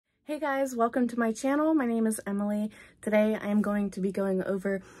Hey guys, welcome to my channel. My name is Emily. Today I am going to be going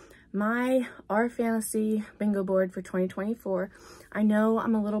over my Our Fantasy bingo board for 2024. I know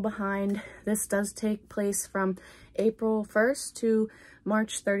I'm a little behind. This does take place from April 1st to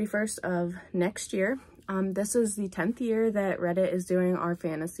March 31st of next year. This is the 10th year that Reddit is doing Our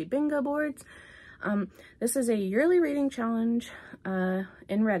Fantasy bingo boards. This is a yearly reading challenge in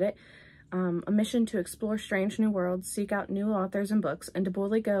Reddit. A mission to explore strange new worlds, seek out new authors and books, and to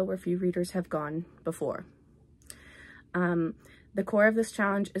boldly go where few readers have gone before. The core of this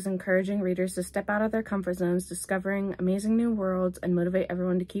challenge is encouraging readers to step out of their comfort zones, discovering amazing new worlds, and motivate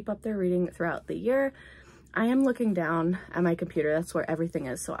everyone to keep up their reading throughout the year. I am looking down at my computer. That's where everything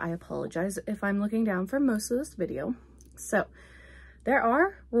is, so I apologize if I'm looking down for most of this video. So, there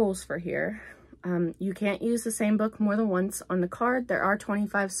are rules for here. You can't use the same book more than once on the card. There are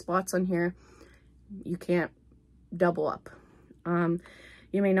 25 spots on here. You can't double up.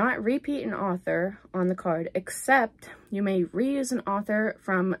 You may not repeat an author on the card, except you may reuse an author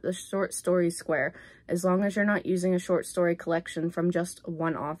from the short story square, as long as you're not using a short story collection from just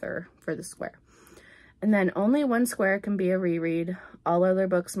one author for the square. And then only one square can be a reread. All other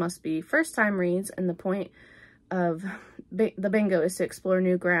books must be first-time reads, and the point of the bingo is to explore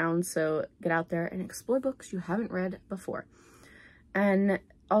new ground, so get out there and explore books you haven't read before. And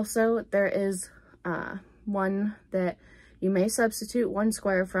also there is one that you may substitute one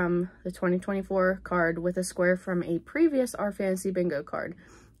square from the 2024 card with a square from a previous Our Fantasy bingo card,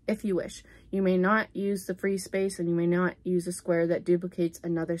 if you wish. You may not use the free space, and you may not use a square that duplicates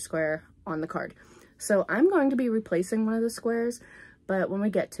another square on the card. So I'm going to be replacing one of the squares, but when we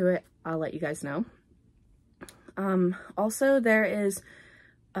get to it, I'll let you guys know. Also there is,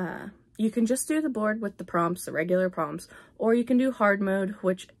 you can just do the board with the prompts, the regular prompts, or you can do hard mode,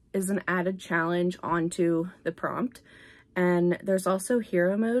 which is an added challenge onto the prompt. And there's also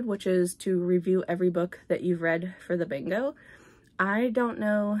hero mode, which is to review every book that you've read for the bingo. I don't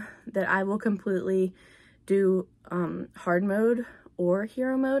know that I will completely do, hard mode or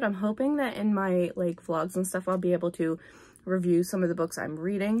hero mode. I'm hoping that in my vlogs and stuff, I'll be able to review some of the books I'm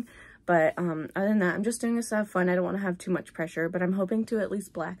reading. But other than that, I'm just doing this to have fun. I don't want to have too much pressure, but I'm hoping to at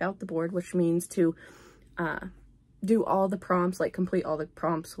least black out the board, which means to do all the prompts, complete all the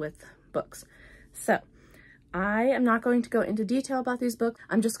prompts with books. So I am not going to go into detail about these books.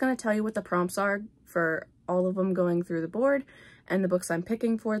 I'm just going to tell you what the prompts are for all of them going through the board and the books I'm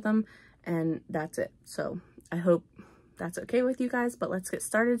picking for them, and that's it. So I hope that's okay with you guys, but let's get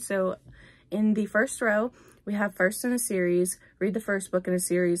started. So in the first row, we have first in a series, read the first book in a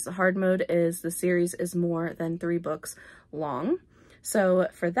series. The hard mode is the series is more than 3 books long. So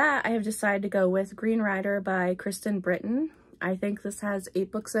for that, I have decided to go with Green Rider by Kristen Britton. I think this has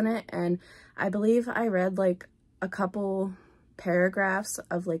 8 books in it, and I believe I read a couple paragraphs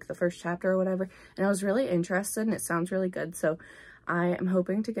of the first chapter or whatever, and I was really interested and it sounds really good. So I am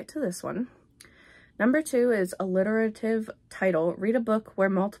hoping to get to this one. Number 2 is alliterative title. Read a book where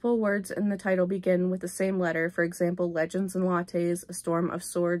multiple words in the title begin with the same letter. For example, Legends and Lattes, A Storm of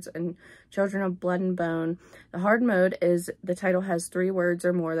Swords, and Children of Blood and Bone. The hard mode is the title has 3 words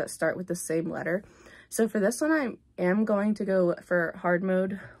or more that start with the same letter. So for this one, I am going to go for hard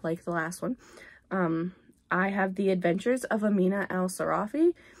mode like the last one. I have The Adventures of Amina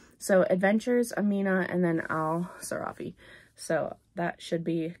Al-Sarafi. So Adventures, Amina, and then Al-Sarafi. So that should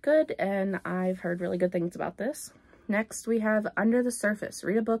be good, and I've heard really good things about this. Next, we have Under the Surface.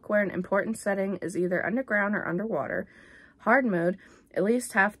 Read a book where an important setting is either underground or underwater. Hard mode, at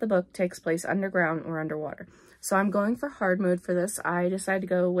least half the book takes place underground or underwater. So I'm going for hard mode for this. I decided to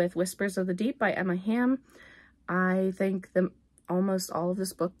go with Whispers of the Deep by Emma Hamm. I think almost all of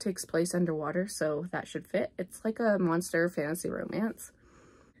this book takes place underwater, so that should fit. It's like a monster fantasy romance.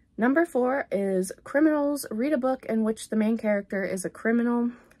 Number 4 is Criminals. Read a book in which the main character is a criminal.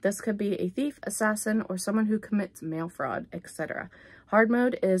 This could be a thief, assassin, or someone who commits mail fraud, etc. Hard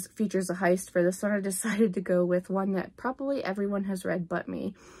mode features a heist. For this one, I decided to go with one that probably everyone has read but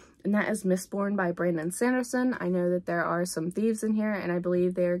me, and that is Mistborn by Brandon Sanderson. I know that there are some thieves in here, and I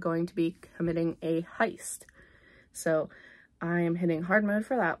believe they are going to be committing a heist. So I am hitting hard mode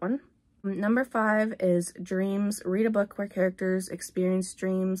for that one. Number 5 is Dreams. Read a book where characters experience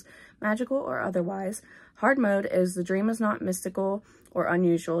dreams, magical or otherwise. Hard mode is the dream is not mystical or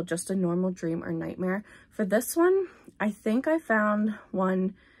unusual, just a normal dream or nightmare. For this one, I think I found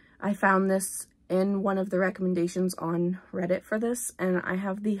this in one of the recommendations on Reddit for this, and I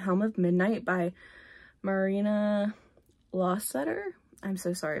have The Helm of Midnight by Marina Lawsetter. I'm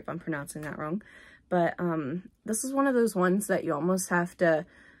so sorry if I'm pronouncing that wrong, but this is one of those ones that you almost have to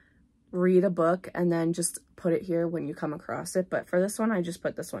read a book and then just put it here when you come across it. But for this one, I just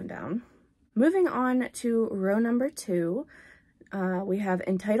put this one down. Moving on to row number 2, we have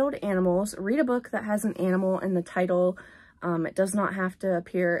entitled animals. Read a book that has an animal in the title. It does not have to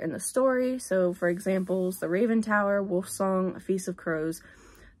appear in the story. So for examples, The Raven Tower, Wolf Song, A Feast of Crows.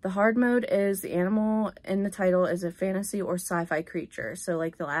 The hard mode is the animal in the title is a fantasy or sci-fi creature. So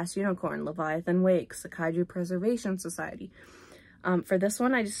like The Last Unicorn, Leviathan Wakes, the Kaiju Preservation Society. For this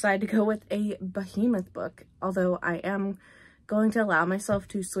one, I decided to go with a behemoth book, although I am going to allow myself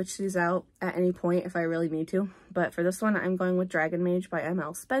to switch these out at any point if I really need to. But for this one, I'm going with Dragon Mage by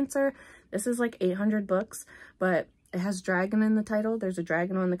M.L. Spencer. This is like 800 books, but it has dragon in the title. There's a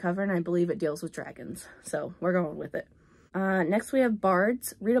dragon on the cover, and I believe it deals with dragons. So we're going with it. Next, we have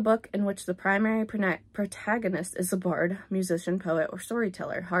bards. Read a book in which the primary protagonist is a bard, musician, poet, or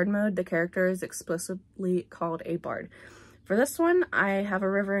storyteller. Hard mode, the character is explicitly called a bard. For this one, I have A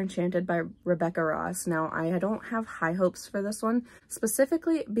River Enchanted by Rebecca Ross. Now, I don't have high hopes for this one,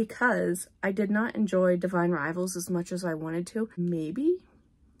 specifically because I did not enjoy Divine Rivals as much as I wanted to. Maybe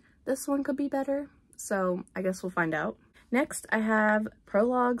this one could be better, so I guess we'll find out. Next, I have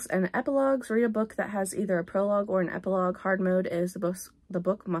prologues and epilogues. Read a book that has either a prologue or an epilogue. Hard mode is the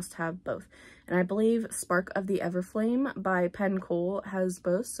book must have both. And I believe Spark of the Everflame by Penn Cole has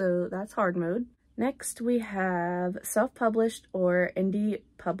both, so that's hard mode. Next, we have self-published or indie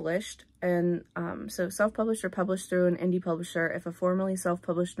published. And so self-published or published through an indie publisher. If a formerly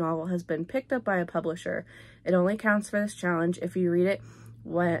self-published novel has been picked up by a publisher, it only counts for this challenge if you read it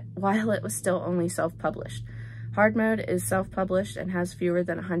while it was still only self-published. Hard mode is self-published and has fewer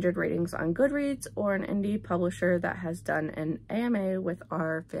than 100 ratings on Goodreads, or an indie publisher that has done an AMA with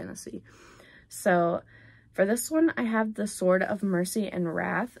our fantasy. So for this one, I have The Sword of Mercy and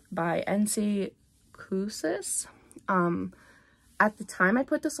Wrath by N.C. Kousis. At the time I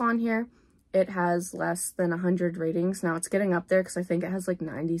put this on here, it has less than 100 ratings. Now it's getting up there because I think it has like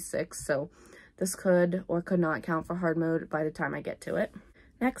 96. So this could or could not count for hard mode by the time I get to it.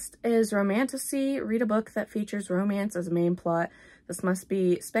 Next is Romantasy. Read a book that features romance as a main plot. This must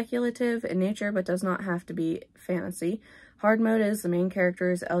be speculative in nature, but does not have to be fantasy. Hard mode is the main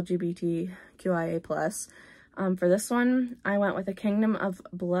character is LGBTQIA+. For this one, I went with A Kingdom of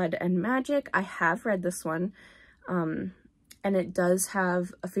Blood and Magic. I have read this one, and it does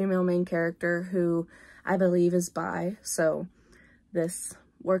have a female main character who I believe is bi, so this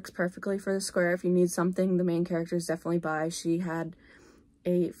works perfectly for the square. If you need something, the main character is definitely bi. She had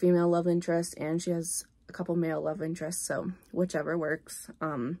a female love interest and she has a couple male love interests, so whichever works.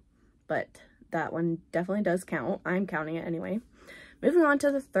 But that one definitely does count. I'm counting it anyway. Moving on to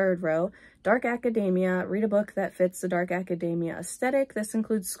the third row, Dark Academia. Read a book that fits the Dark Academia aesthetic. This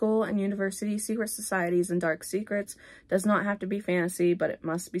includes school and university, secret societies, and dark secrets. Does not have to be fantasy, but it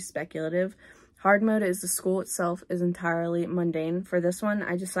must be speculative. Hard mode is the school itself is entirely mundane. For this one,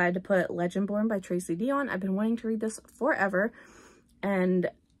 I decided to put Legendborn by Tracy Deonn. I've been wanting to read this forever, and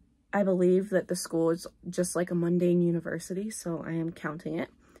I believe that the school is just like a mundane university, so I am counting it.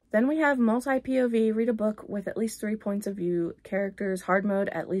 Then we have multi-POV. Read a book with at least 3 points of view characters. Hard mode,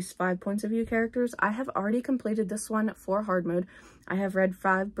 at least 5 points of view characters. I have already completed this one for hard mode. I have read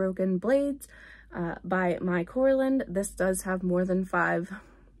 5 Broken Blades by Mai Corland. This does have more than 5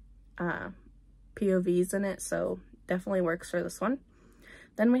 POVs in it, so definitely works for this one.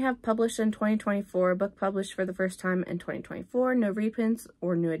 Then we have published in 2024, book published for the first time in 2024. No reprints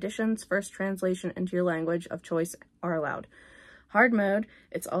or new editions. First translation into your language of choice are allowed. Hard mode,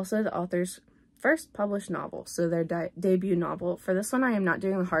 it's also the author's first published novel, so their debut novel. For this one, I am not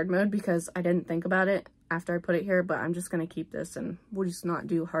doing the hard mode because I didn't think about it after I put it here, but I'm just going to keep this and we'll just not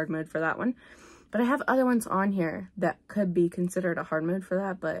do hard mode for that one. But I have other ones on here that could be considered a hard mode for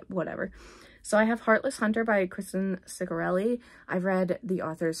that, but whatever. So I have Heartless Hunter by Kristen Ciccarelli. I've read the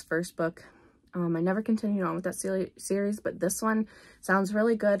author's first book. I never continued on with that series, but this one sounds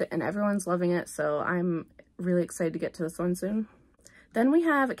really good and everyone's loving it, so I'm really excited to get to this one soon. Then we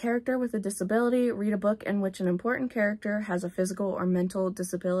have a character with a disability. Read a book in which an important character has a physical or mental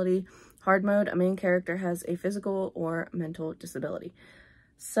disability. Hard mode, a main character has a physical or mental disability.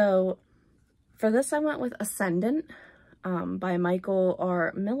 So for this, I went with Ascendant by Michael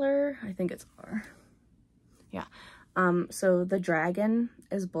R. Miller. I think it's R. Yeah. So the dragon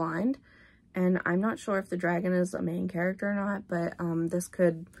is blind, and I'm not sure if the dragon is a main character or not, but this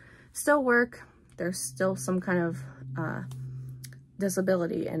could still work. There's still some kind of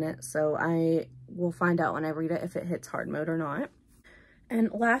disability in it, so I will find out when I read it if it hits hard mode or not.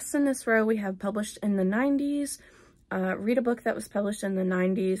 And last in this row, we have published in the 90s. Read a book that was published in the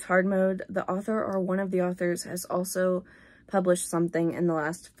 90s, hard mode. The author or one of the authors has also published something in the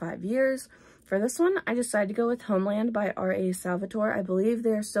last 5 years. For this one, I decided to go with Homeland by R.A. Salvatore. I believe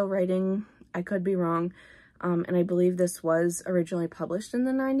they're still writing, I could be wrong, and I believe this was originally published in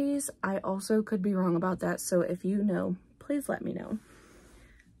the 90s. I also could be wrong about that, so if you know, please let me know.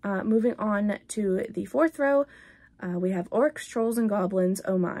 Moving on to the fourth row, we have Orcs, Trolls, and Goblins.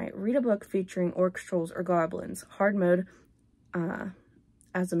 Oh my. Read a book featuring orcs, trolls, or goblins. Hard mode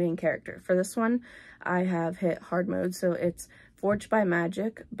as a main character. For this one, I have hit hard mode, so it's Forged by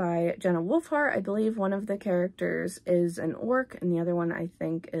Magic by Jenna Wolfhart. I believe one of the characters is an orc, and the other one I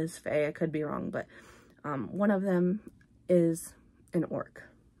think is Fae. I could be wrong, but one of them is an orc,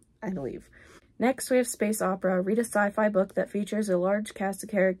 I believe. Next, we have Space Opera. Read a sci-fi book that features a large cast of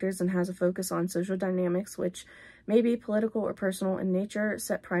characters and has a focus on social dynamics, which may be political or personal in nature,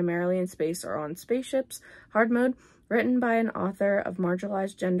 set primarily in space or on spaceships. Hard mode, written by an author of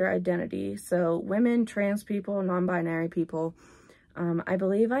marginalized gender identity, so women, trans people, non-binary people. I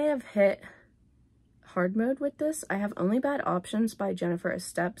believe I have hit hard mode with this. I have Only Bad Options by Jennifer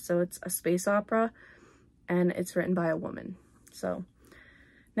Estep, so it's a space opera, and it's written by a woman. So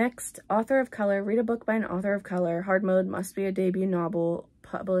next, author of color. Read a book by an author of color. Hard mode must be a debut novel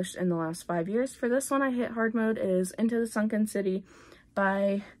published in the last 5 years. For this one, I hit hard mode. It is Into the Sunken City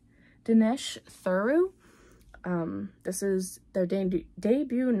by Dinesh Thuru. This is their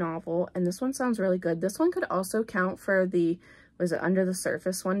debut novel, and this one sounds really good. This one could also count for the, was it Under the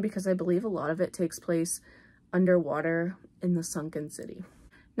Surface one, because I believe a lot of it takes place underwater in the sunken city.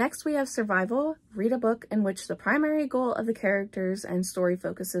 Next, we have Survival. Read a book in which the primary goal of the characters and story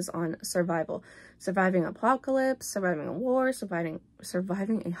focuses on survival. Surviving apocalypse, surviving a war, surviving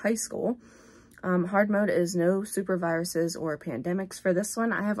a high school. Hard mode is no super viruses or pandemics. For this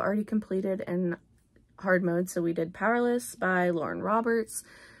one, I have already completed in hard mode. So we did Powerless by Lauren Roberts.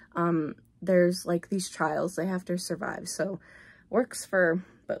 There's like these trials they have to survive, so works for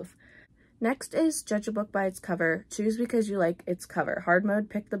both. Next is Judge a book by its cover. Choose because you like its cover. Hard mode,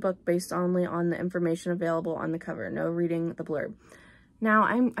 pick the book based only on the information available on the cover. No reading the blurb.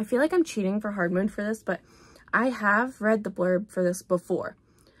 Now, I feel like I'm cheating for hard mode for this, but I have read the blurb for this before.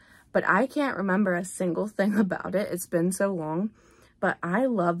 But I can't remember a single thing about it. It's been so long. But I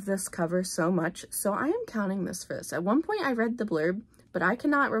love this cover so much, so I am counting this for this. At one point, I read the blurb, but I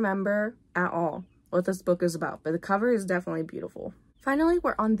cannot remember at all what this book is about. But the cover is definitely beautiful. Finally,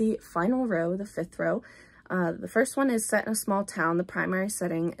 we're on the final row, the fifth row. The first one is set in a small town. The primary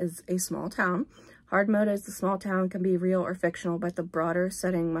setting is a small town. Hard mode is the small town can be real or fictional, but the broader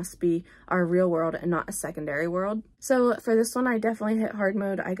setting must be our real world and not a secondary world. So for this one, I definitely hit hard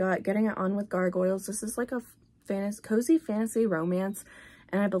mode. I got Getting It On with Gargoyles. This is like a cozy fantasy romance,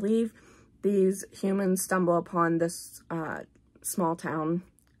 and I believe these humans stumble upon this small town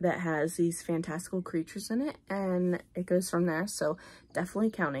that has these fantastical creatures in it, and it goes from there, so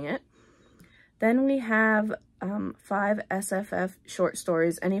definitely counting it. Then we have 5 SFF short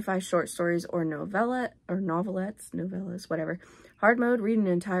stories, any 5 short stories or novellas, whatever. Hard mode, read an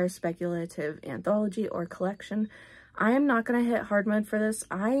entire speculative anthology or collection. I am not going to hit hard mode for this.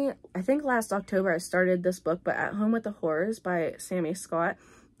 I think last October I started this book, but At Home with the Horrors by Sammy Scott.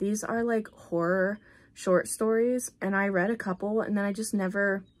 These are like horror short stories, and I read a couple and then I just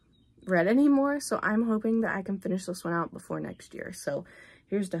never read anymore, so I'm hoping that I can finish this one out before next year. So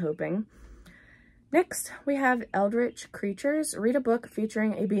here's to hoping. Next, we have Eldritch Creatures. Read a book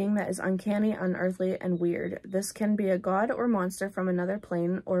featuring a being that is uncanny, unearthly, and weird. This can be a god or monster from another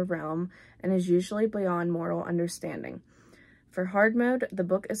plane or realm and is usually beyond mortal understanding. For hard mode, the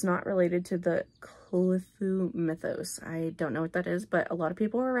book is not related to the Cthulhu mythos. I don't know what that is, but a lot of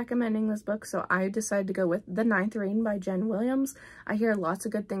people are recommending this book, so I decided to go with The Ninth Reign by Jen Williams. I hear lots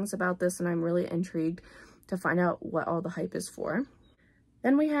of good things about this, and I'm really intrigued to find out what all the hype is for.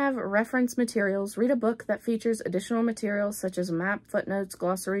 Then we have reference materials. Read a book that features additional materials such as map, footnotes,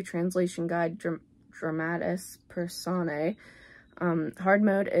 glossary, translation guide, dramatis personae. Hard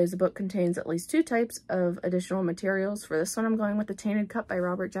mode is a book contains at least 2 types of additional materials. For this one, I'm going with The Tainted Cup by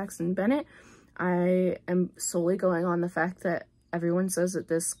Robert Jackson Bennett. I am solely going on the fact that everyone says that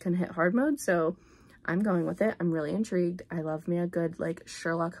this can hit hard mode, so I'm going with it. I'm really intrigued. I love me a good, like,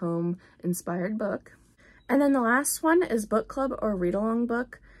 Sherlock Holmes inspired book. And then the last one is book club or read-along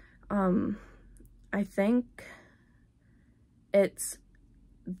book. I think it's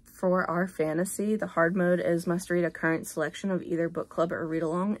for our fantasy. The hard mode is must read a current selection of either book club or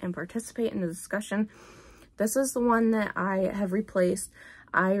read-along and participate in the discussion. This is the one that I have replaced.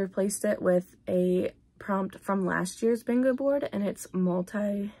 I replaced it with a prompt from last year's bingo board, and it's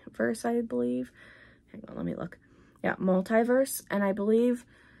multiverse, I believe. Hang on, let me look. Yeah, multiverse, and I believe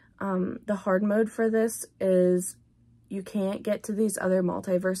the hard mode for this is you can't get to these other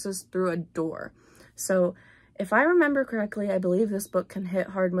multiverses through a door. So if I remember correctly, I believe this book can hit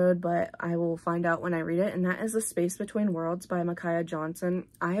hard mode, but I will find out when I read it, and that is The Space Between Worlds by Micaiah Johnson.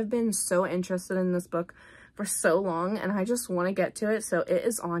 I have been so interested in this book for so long, and I just want to get to it, so it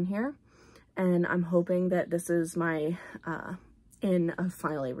is on here, and I'm hoping that this is my in of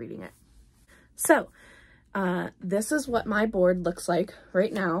finally reading it. So this is what my board looks like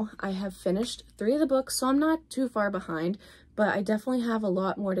right now. I have finished 3 of the books, so I'm not too far behind, but I definitely have a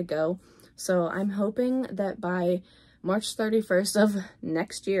lot more to go. So I'm hoping that by March 31st of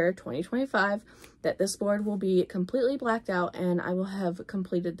next year, 2025, that this board will be completely blacked out and I will have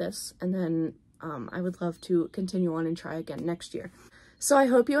completed this. And then I would love to continue on and try again next year. So I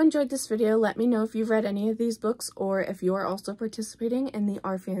hope you enjoyed this video. Let me know if you've read any of these books or if you are also participating in the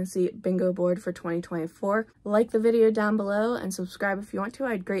Our Fantasy Bingo board for 2024. Like the video down below and subscribe if you want to.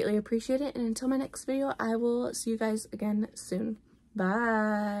 I'd greatly appreciate it. And until my next video, I will see you guys again soon.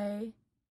 Bye!